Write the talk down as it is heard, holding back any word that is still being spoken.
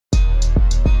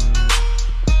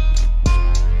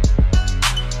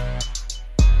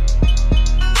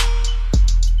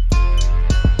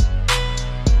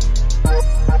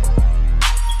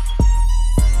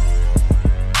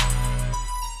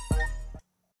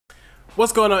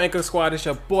What's going on, Anchor Squad? It's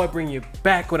your boy bringing you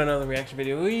back with another reaction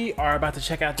video. We are about to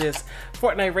check out this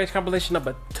Fortnite Rage compilation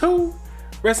number 2.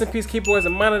 Rest in peace, keyboards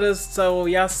and monitors. So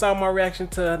y'all saw my reaction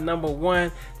to number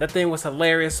 1. That thing was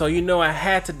hilarious. So you know I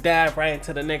had to dive right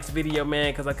into the next video,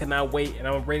 man, because I could not wait, and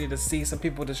I'm ready to see some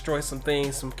people destroy some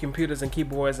things, some computers and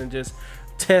keyboards, and just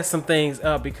test some things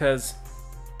up because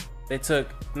they took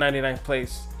 99th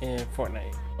place in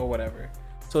Fortnite or whatever.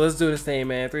 So let's do this thing,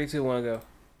 man. 3, 2, 1, go.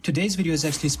 Today's video is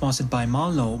actually sponsored by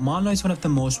Malno. Malno is one of the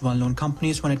most well-known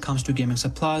companies when it comes to gaming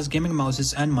supplies, gaming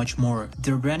mouses, and much more.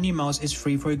 Their brand new mouse is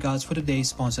free for you guys for today's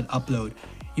sponsored upload.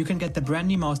 You can get the brand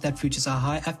new mouse that features a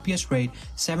high FPS rate,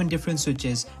 7 different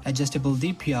switches, adjustable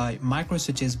DPI, micro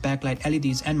switches, backlight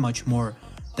LEDs, and much more.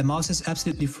 The mouse is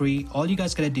absolutely free. All you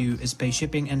guys gotta do is pay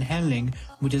shipping and handling,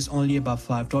 which is only about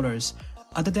 $5.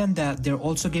 Other than that, they're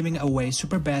also giving away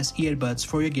super bass earbuds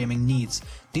for your gaming needs.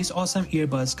 These awesome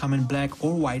earbuds come in black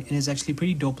or white and is actually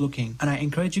pretty dope looking, and I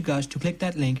encourage you guys to click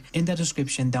that link in the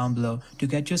description down below to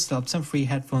get yourself some free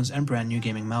headphones and brand new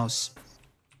gaming mouse.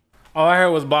 All I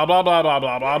heard was blah blah blah blah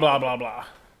blah blah blah blah blah.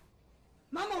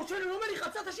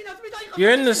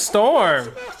 You're in the storm.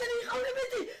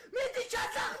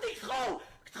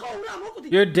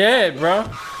 You're dead, bro.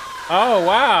 Oh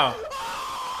wow.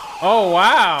 Oh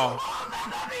wow.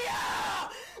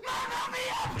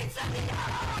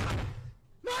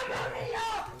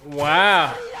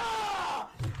 Wow.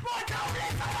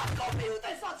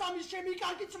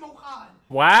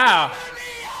 Wow.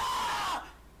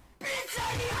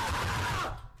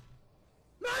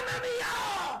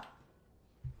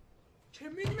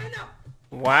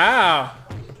 Wow.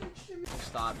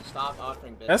 Stop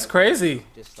offering business. That's crazy.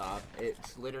 Just stop.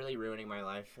 It's literally ruining my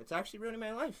life. It's actually ruining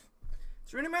my life.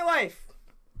 It's ruining my life.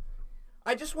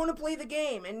 I just want to play the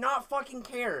game and not fucking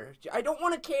care. I don't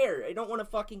want to care. I don't want to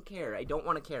fucking care. I don't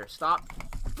want to care. Stop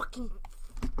fucking...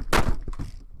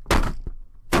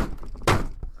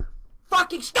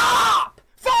 Fucking stop!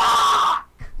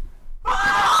 Fuck!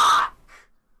 Fuck!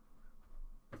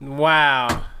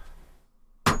 Wow.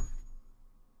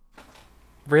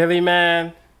 Really,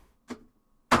 man?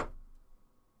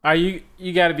 Are you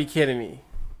gotta be kidding me.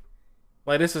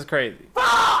 Like, this is crazy.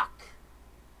 Fuck!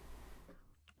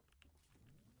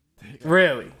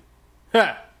 Really?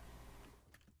 Ha.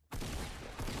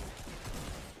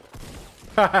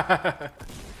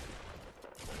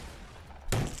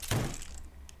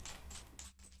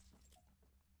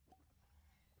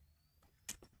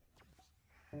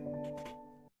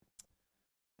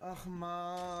 Ach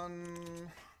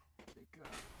man. Digga.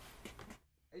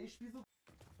 Ey, ich spiel so.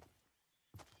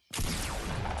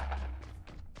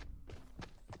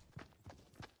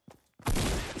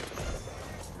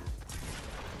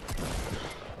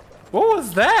 What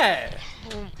was that?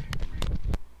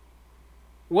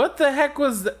 What the heck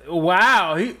was that?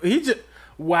 Wow, he just,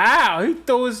 wow, he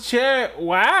threw his chair.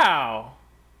 Wow.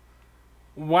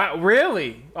 Wow,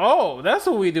 really? Oh, that's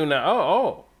what we do now.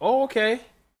 Oh, okay.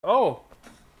 Oh.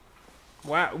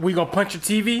 Wow, we gonna punch your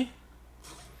TV?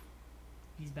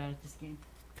 He's bad at this game.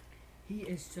 He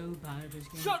is so bad at this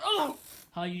game. Shut up!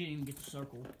 How you didn't even get the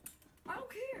circle? I don't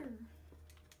care.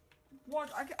 Watch,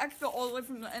 I can feel all the way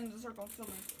from the end of the circle. Feel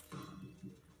me.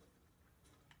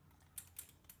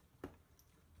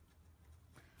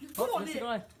 Come on, Nick. Come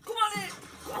on, Nick.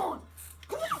 Come on.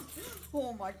 Come on.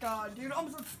 Oh my god, dude. I'm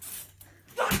so...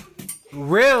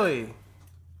 Really?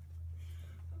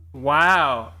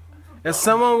 Wow. If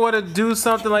someone were to do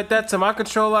something like that to my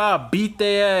controller, I'll beat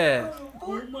their ass.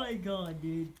 Oh my god,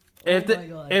 dude.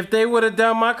 If they would have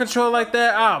done my controller like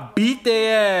that, I'll beat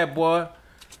their ass, boy.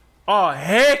 Oh,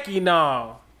 hecky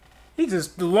no. He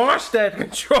just launched that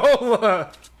controller.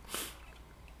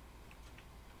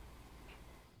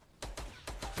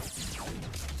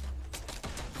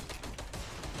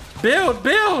 Build.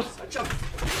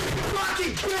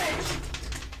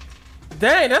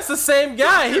 Dang, that's the same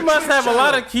guy. He must have a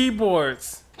lot of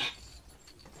keyboards.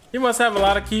 He must have a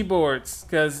lot of keyboards,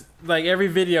 because like every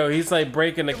video he's like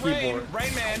breaking the keyboard.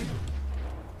 Rain Man.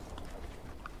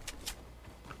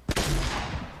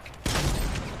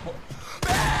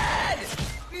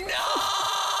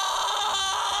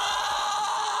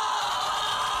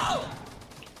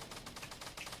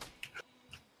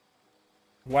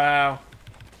 Wow.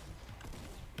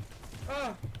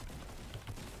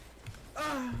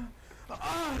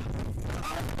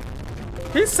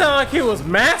 He sounded like he was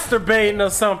masturbating or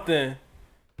something.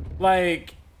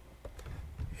 Like,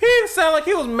 he sounded like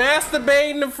he was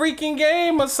masturbating the freaking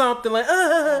game or something. Like,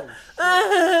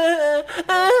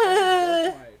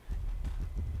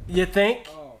 You think?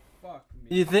 Oh, fuck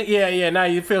me. You think? Yeah, now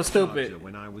you feel stupid.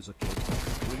 When I was a kid,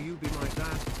 will you be my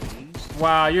dad, please?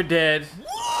 Wow, you're dead.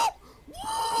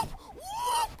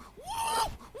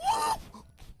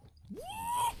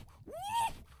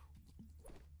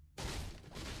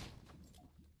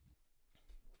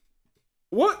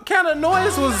 What kind of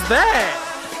noise was that?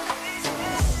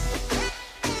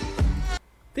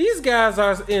 These guys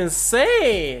are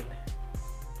insane.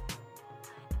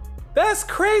 That's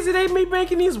crazy. They be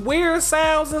making these weird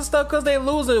sounds and stuff because they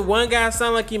losing. One guy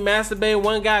sound like he masturbating,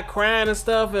 one guy crying and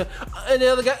stuff, and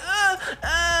the other guy,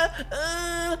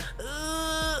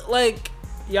 like,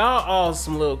 y'all all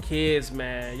some little kids,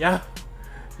 man.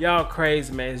 Y'all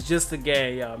crazy, man. It's just a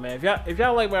game, y'all, man. If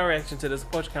y'all like my reaction to this,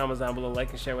 post your comments down below,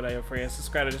 like and share with all your friends.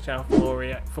 Subscribe to this channel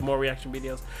for more reaction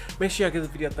videos. Make sure y'all give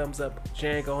this video a thumbs up.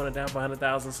 Jank on it down for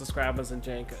 100,000 subscribers, and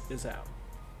Jank is out.